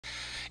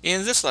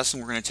In this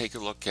lesson, we're going to take a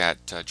look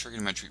at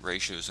trigonometric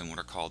ratios and what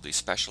are called the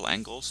special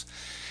angles.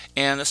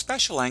 And the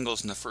special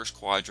angles in the first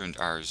quadrant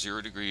are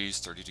 0 degrees,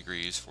 30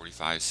 degrees,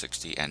 45,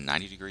 60, and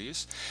 90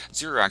 degrees.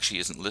 0 actually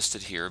isn't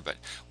listed here, but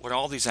what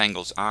all these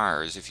angles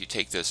are is if you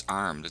take this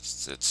arm that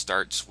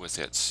starts with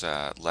its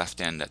left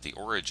end at the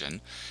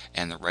origin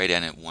and the right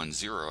end at 1,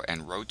 0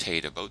 and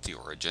rotate about the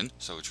origin,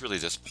 so it's really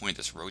this point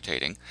that's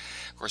rotating.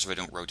 Of course, if I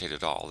don't rotate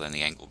at all, then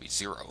the angle will be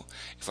 0.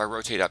 If I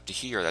rotate up to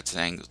here, that's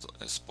an angle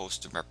that's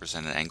supposed to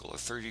represent an angle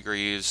of 30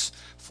 degrees,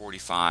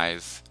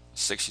 45,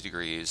 60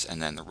 degrees,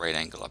 and then the right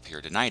angle up here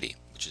to 90,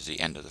 which is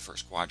the end of the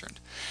first quadrant.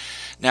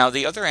 Now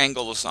the other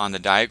angles on the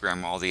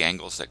diagram are all the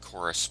angles that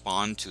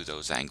correspond to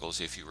those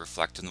angles if you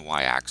reflect in the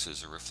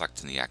y-axis or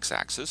reflect in the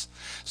x-axis.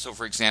 So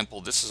for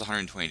example, this is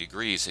 120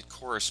 degrees. It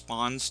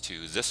corresponds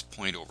to this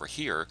point over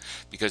here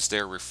because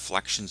they're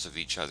reflections of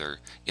each other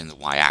in the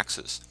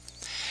y-axis.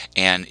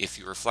 And if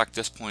you reflect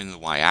this point in the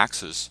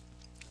y-axis,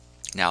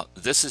 now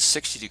this is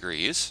 60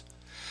 degrees,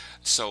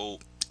 so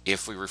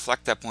if we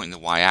reflect that point in the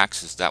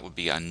y-axis, that would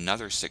be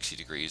another 60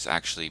 degrees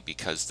actually,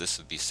 because this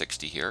would be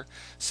 60 here,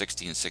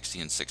 60 and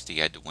 60 and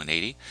 60 add to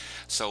 180.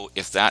 So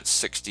if that's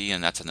 60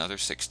 and that's another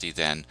 60,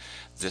 then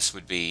this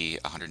would be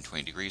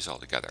 120 degrees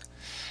altogether.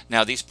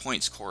 Now these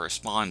points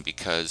correspond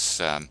because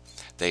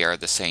they are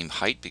the same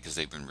height because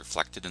they've been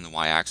reflected in the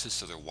y-axis,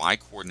 so their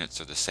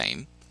y-coordinates are the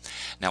same.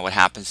 Now what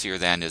happens here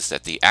then is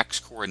that the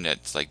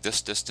x-coordinates, like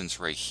this distance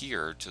right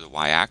here to the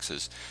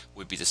y-axis,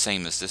 would be the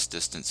same as this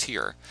distance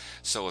here.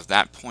 So if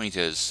that point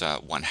is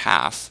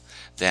 1/2,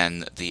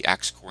 then the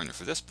x-coordinate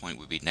for this point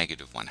would be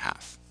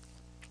 -1/2.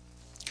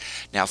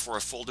 Now for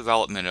a full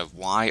development of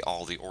why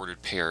all the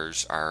ordered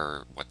pairs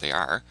are what they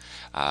are,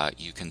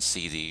 you can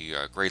see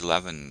the grade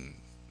 11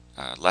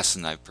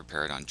 lesson I've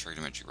prepared on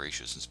trigonometric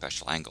ratios and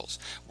special angles.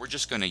 We're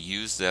just going to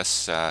use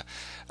this to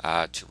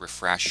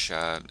refresh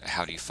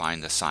how do you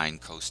find the sine,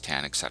 cos,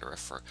 tan, etc.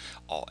 for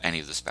any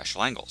of the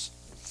special angles.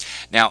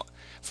 Now,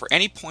 for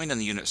any point on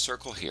the unit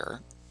circle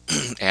here,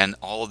 and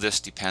all of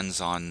this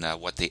depends on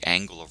what the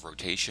angle of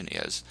rotation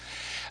is.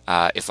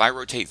 If I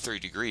rotate 30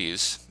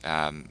 degrees,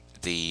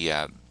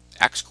 the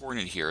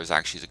x-coordinate here is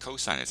actually the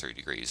cosine of 30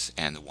 degrees,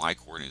 and the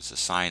y-coordinate is the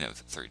sine of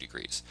 30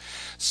 degrees.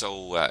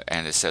 So,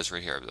 and it says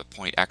right here, the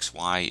point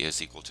xy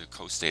is equal to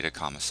cos theta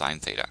comma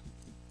sine theta.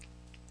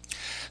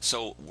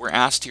 So we're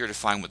asked here to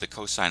find what the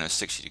cosine of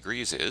 60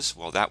 degrees is.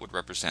 Well, that would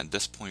represent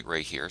this point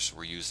right here, so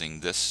we're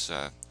using this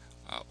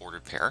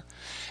ordered pair.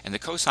 And the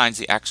cosine is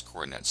the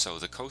x-coordinate, so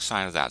the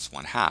cosine of that's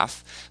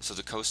 1/2, so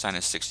the cosine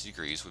of 60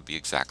 degrees would be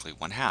exactly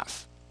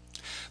 1/2.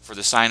 For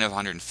the sine of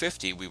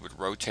 150, we would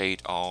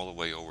rotate all the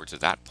way over to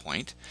that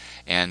point.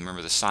 And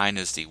remember, the sine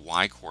is the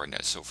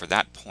y-coordinate. So for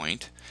that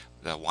point,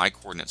 the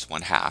y-coordinate is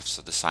 1/2,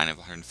 so the sine of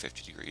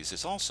 150 degrees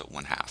is also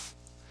 1/2.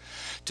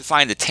 To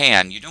find the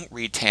tan, you don't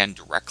read tan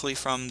directly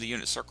from the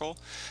unit circle,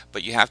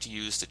 but you have to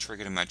use the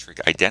trigonometric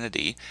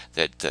identity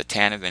that the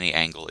tan of any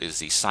angle is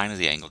the sine of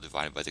the angle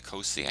divided by the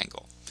cos of the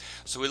angle.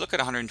 So we look at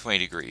 120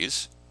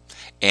 degrees,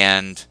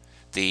 and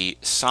the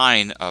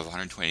sine of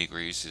 120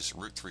 degrees is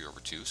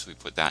 √3/2, so we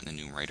put that in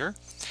the numerator.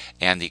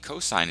 And the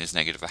cosine is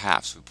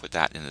 -1/2, so we put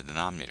that in the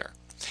denominator.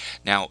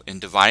 Now, in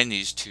dividing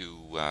these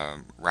two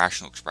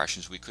rational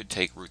expressions, we could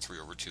take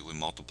 √3/2 and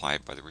multiply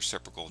it by the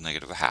reciprocal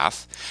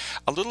 -1/2.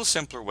 A little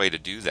simpler way to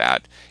do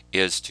that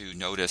is to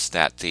notice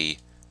that the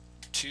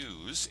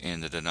 2's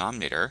in the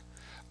denominator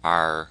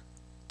are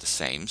the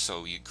same,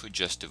 so you could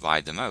just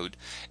divide them out,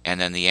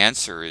 and then the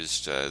answer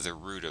is the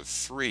root of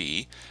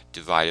 3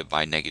 divided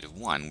by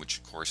 -1, which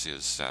of course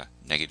is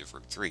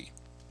 -√3.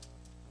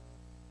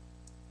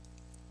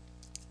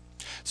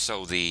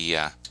 So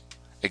the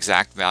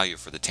exact value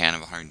for the tan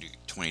of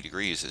 120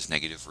 degrees is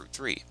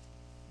 -√3.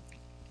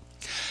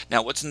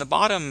 Now what's in the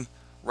bottom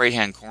right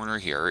hand corner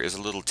here is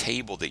a little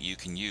table that you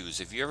can use.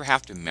 If you ever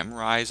have to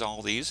memorize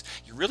all these,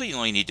 you really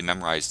only need to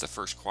memorize the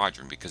first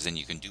quadrant, because then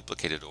you can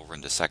duplicate it over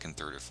in the second,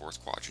 third, or fourth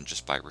quadrant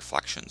just by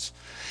reflections.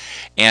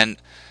 And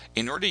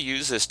in order to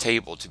use this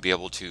table to be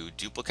able to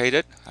duplicate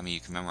it, I mean, you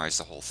can memorize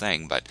the whole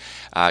thing, but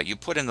you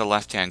put in the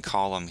left hand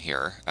column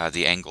here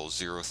the angles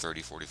 0,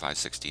 30, 45,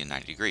 60, and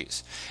 90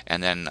 degrees.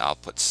 And then I'll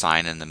put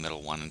sine in the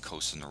middle one and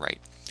cos in the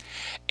right.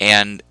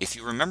 And if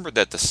you remember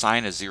that the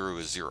sine of 0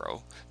 is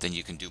 0, then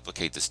you can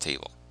duplicate this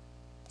table.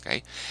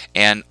 Okay,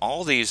 and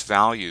all these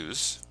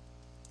values,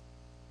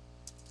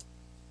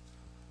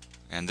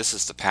 and this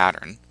is the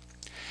pattern,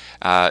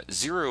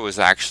 0 is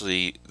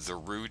actually the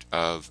root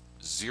of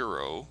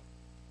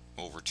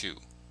 0/2.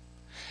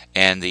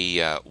 And the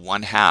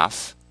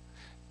 1/2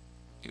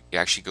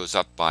 actually goes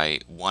up by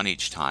 1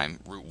 each time,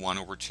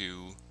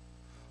 √1/2,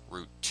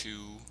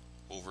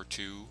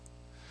 √2/2,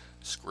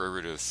 square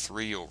root of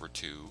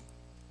 3/2,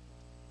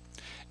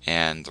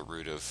 and the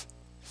root of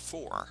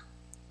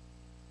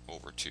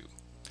 4/2.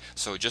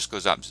 So it just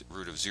goes up,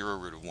 root of 0,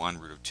 root of 1,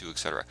 root of 2,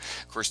 etc.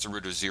 Of course, the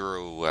root of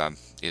 0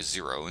 is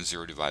 0, and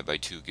 0 divided by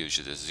 2 gives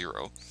you this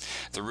 0.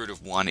 The root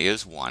of 1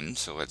 is 1,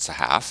 so it's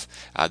 1/2.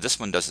 This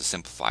one doesn't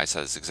simplify,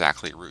 so it's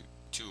exactly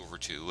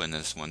 √2/2, and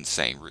this one's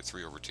same,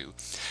 √3/2.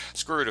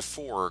 Square root of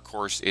 4, of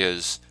course,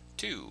 is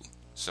 2.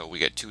 So we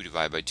get 2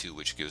 divided by 2,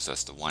 which gives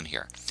us the 1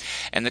 here.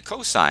 And the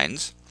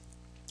cosines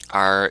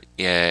are,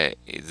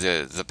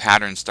 the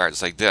pattern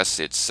starts like this.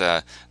 It's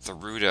the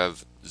root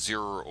of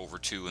 0 over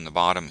 2 in the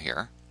bottom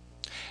here,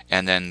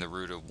 and then the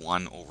root of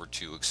 1 over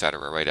 2,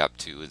 etc., right up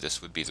to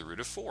this would be the root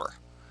of 4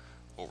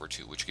 over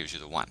 2, which gives you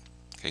the 1.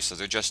 Okay, so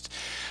they're just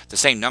the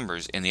same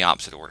numbers in the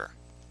opposite order.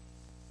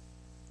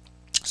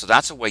 So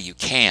that's a way you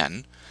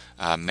can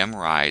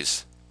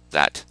memorize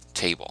that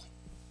table.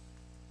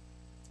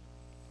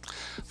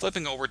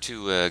 Flipping over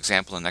to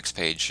example on the next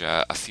page,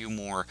 a few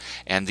more,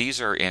 and these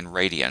are in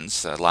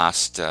radians.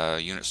 Last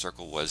unit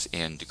circle was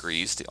in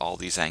degrees. All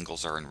these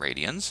angles are in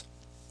radians.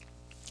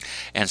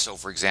 And so,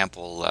 for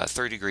example,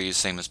 30 degrees,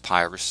 same as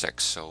pi over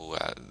 6. So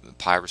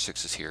pi over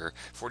 6 is here.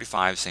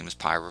 45, same as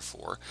pi over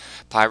 4.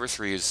 Pi over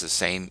 3 is the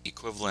same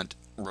equivalent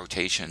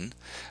rotation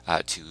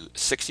to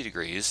 60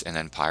 degrees, and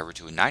then pi over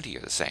 2 and 90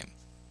 are the same.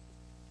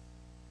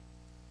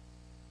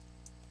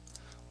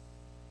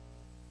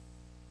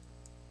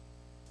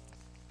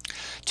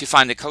 To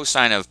find the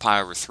cosine of pi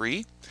over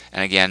 3,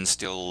 and again,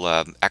 still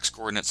x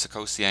coordinates the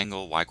cos the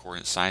angle, y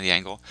coordinates sine the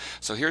angle.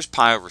 So here's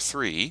pi over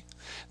 3.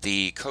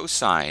 The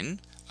cosine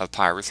of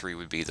pi over 3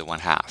 would be the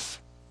 1/2.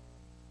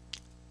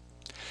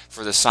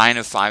 For the sine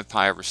of 5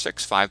 pi over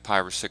 6, 5 pi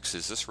over 6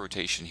 is this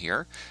rotation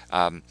here.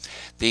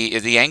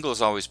 The angle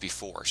is always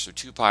before, so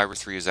 2 pi over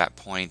 3 is that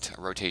point,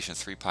 rotation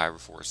 3 pi over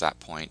 4 is that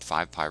point,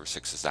 5 pi over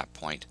 6 is that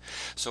point.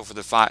 So for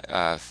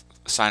the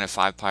sine of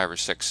 5 pi over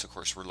 6, of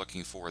course, we're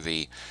looking for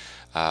the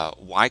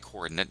y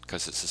coordinate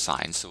because it's a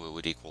sine, so it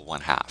would equal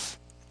 1/2.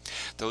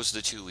 Those are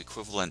the two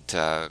equivalent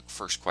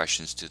first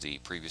questions to the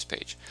previous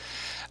page.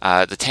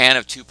 The tan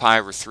of 2 pi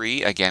over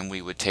 3, again,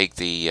 we would take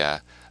the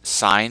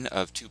sine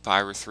of 2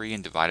 pi over 3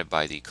 and divide it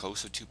by the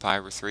cos of 2 pi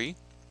over 3.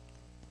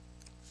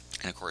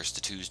 And of course, the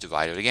 2's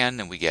divided again,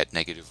 and we get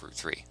negative root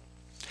 3.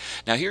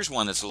 Now here's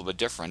one that's a little bit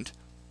different.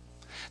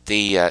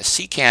 The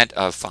secant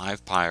of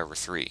 5 pi over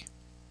 3.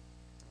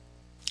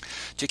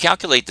 To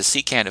calculate the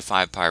secant of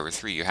 5 pi over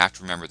 3, you have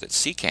to remember that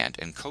secant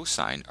and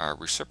cosine are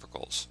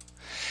reciprocals.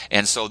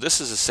 And so this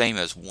is the same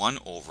as 1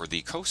 over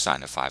the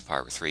cosine of 5 pi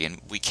over 3,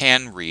 and we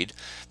can read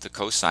the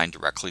cosine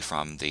directly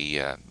from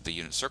the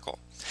unit circle.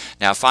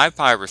 Now 5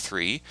 pi over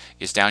 3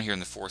 is down here in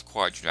the fourth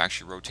quadrant. You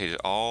actually rotate it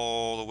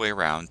all the way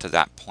around to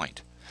that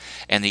point.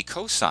 And the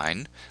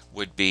cosine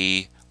would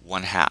be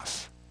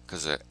 1/2,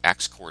 because the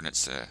x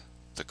coordinates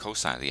the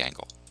cosine of the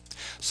angle.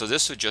 So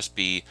this would just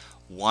be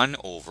 1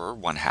 over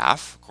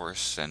 1/2, of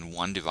course, and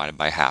 1 divided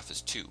by half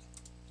is 2.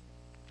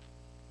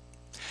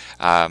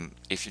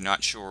 If you're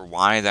not sure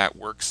why that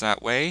works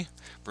that way,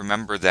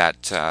 remember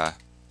that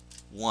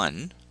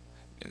 1,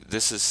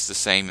 this is the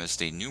same as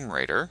the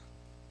numerator,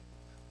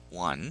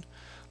 1,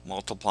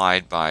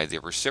 multiplied by the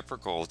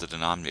reciprocal of the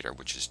denominator,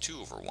 which is 2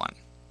 over 1.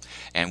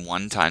 And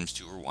 1 times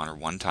 2 over 1, or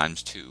 1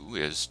 times 2,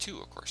 is 2,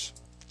 of course.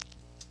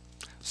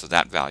 So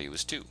that value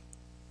is 2.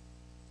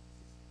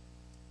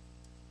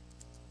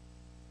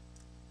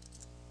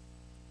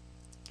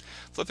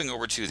 Flipping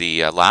over to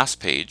the last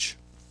page,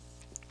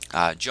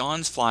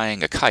 John's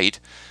flying a kite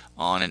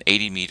on an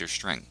 80-meter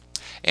string.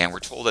 And we're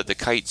told that the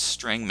kite's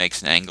string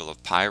makes an angle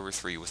of pi over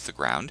 3 with the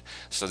ground.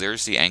 So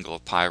there's the angle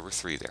of pi over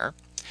 3 there.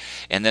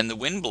 And then the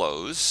wind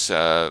blows,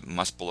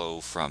 must blow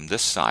from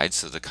this side,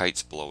 so the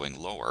kite's blowing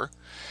lower.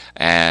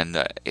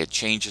 And it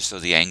changes, so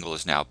the angle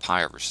is now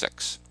pi over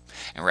 6.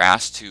 And we're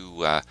asked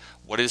to,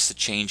 what is the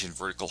change in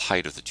vertical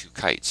height of the two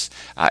kites?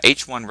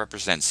 H1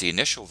 represents the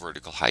initial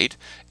vertical height,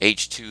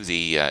 H2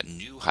 the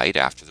new height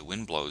after the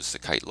wind blows the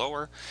kite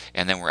lower,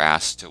 and then we're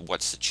asked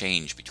what's the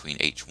change between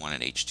H1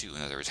 and H2.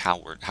 In other words,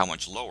 how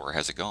much lower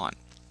has it gone?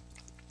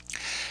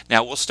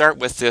 Now we'll start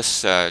with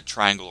this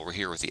triangle over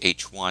here with the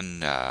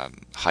H1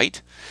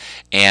 height,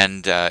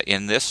 and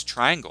in this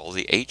triangle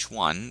the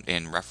H1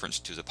 in reference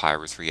to the pi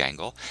over 3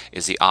 angle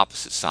is the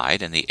opposite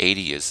side, and the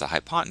 80 is the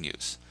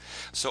hypotenuse.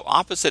 So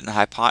opposite and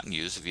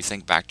hypotenuse, if you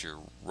think back to your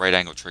right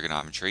angle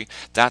trigonometry,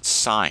 that's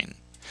sine.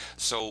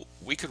 So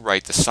we could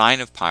write the sine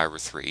of pi over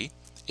 3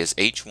 is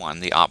H1,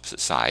 the opposite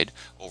side,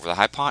 over the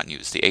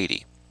hypotenuse, the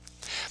 80.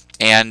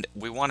 And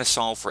we want to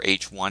solve for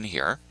H1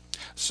 here.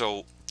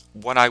 So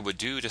what I would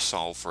do to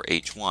solve for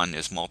H1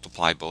 is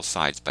multiply both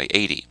sides by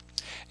 80.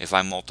 If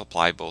I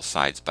multiply both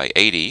sides by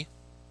 80,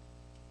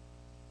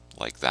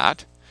 like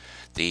that,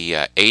 the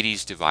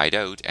 80s divide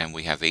out, and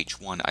we have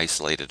H1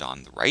 isolated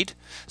on the right.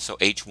 So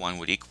H1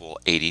 would equal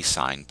 80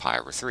 sine pi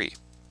over 3.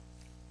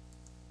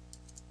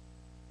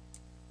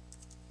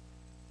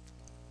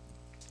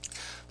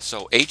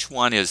 So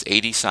H1 is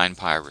 80 sine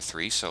pi over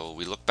 3. So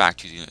we look back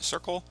to the unit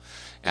circle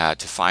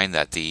to find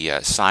that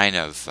the sine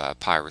of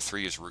pi over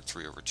 3 is root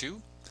 3 over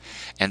 2.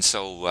 And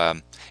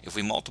so if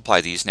we multiply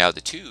these now, the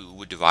 2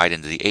 would divide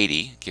into the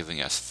 80, giving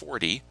us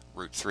 40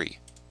 root 3.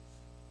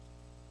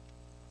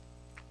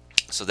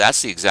 So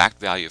that's the exact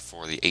value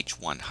for the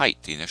H1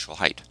 height, the initial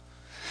height.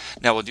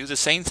 Now we'll do the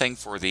same thing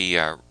for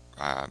the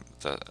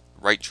other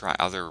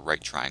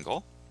right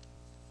triangle.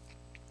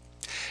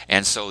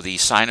 And so the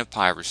sine of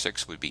pi over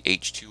 6 would be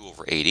h2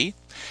 over 80.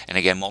 And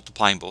again,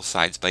 multiplying both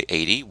sides by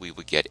 80, we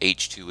would get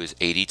h2 is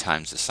 80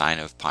 times the sine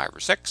of pi over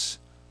 6.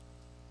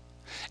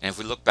 And if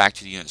we look back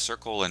to the unit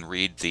circle and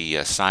read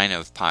the sine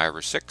of pi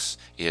over 6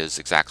 is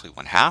exactly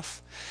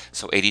 1/2.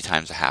 So 80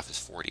 times 1/2 is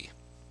 40.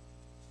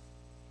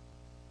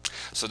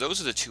 So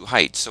those are the two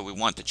heights. So we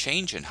want the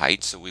change in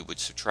height, so we would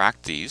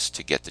subtract these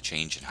to get the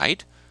change in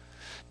height.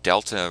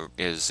 Delta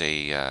is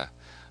the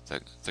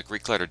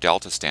Greek letter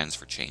delta stands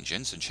for change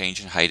in, so change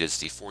in height is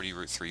the 40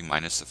 root 3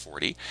 minus the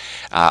 40.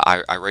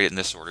 I write it in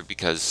this order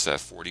because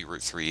 40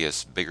 root 3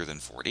 is bigger than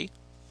 40.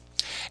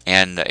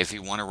 And if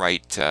you want to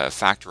write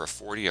factor of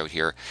 40 out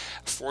here,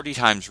 40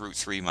 times root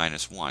 3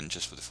 minus 1,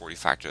 just with the 40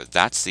 factor,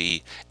 that's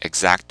the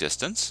exact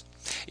distance.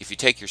 If you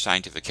take your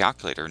scientific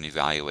calculator and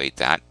evaluate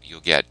that,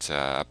 you'll get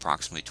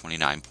approximately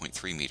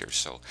 29.3 meters.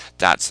 So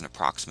that's an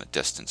approximate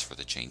distance for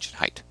the change in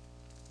height.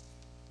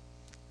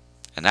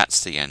 And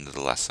that's the end of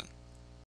the lesson.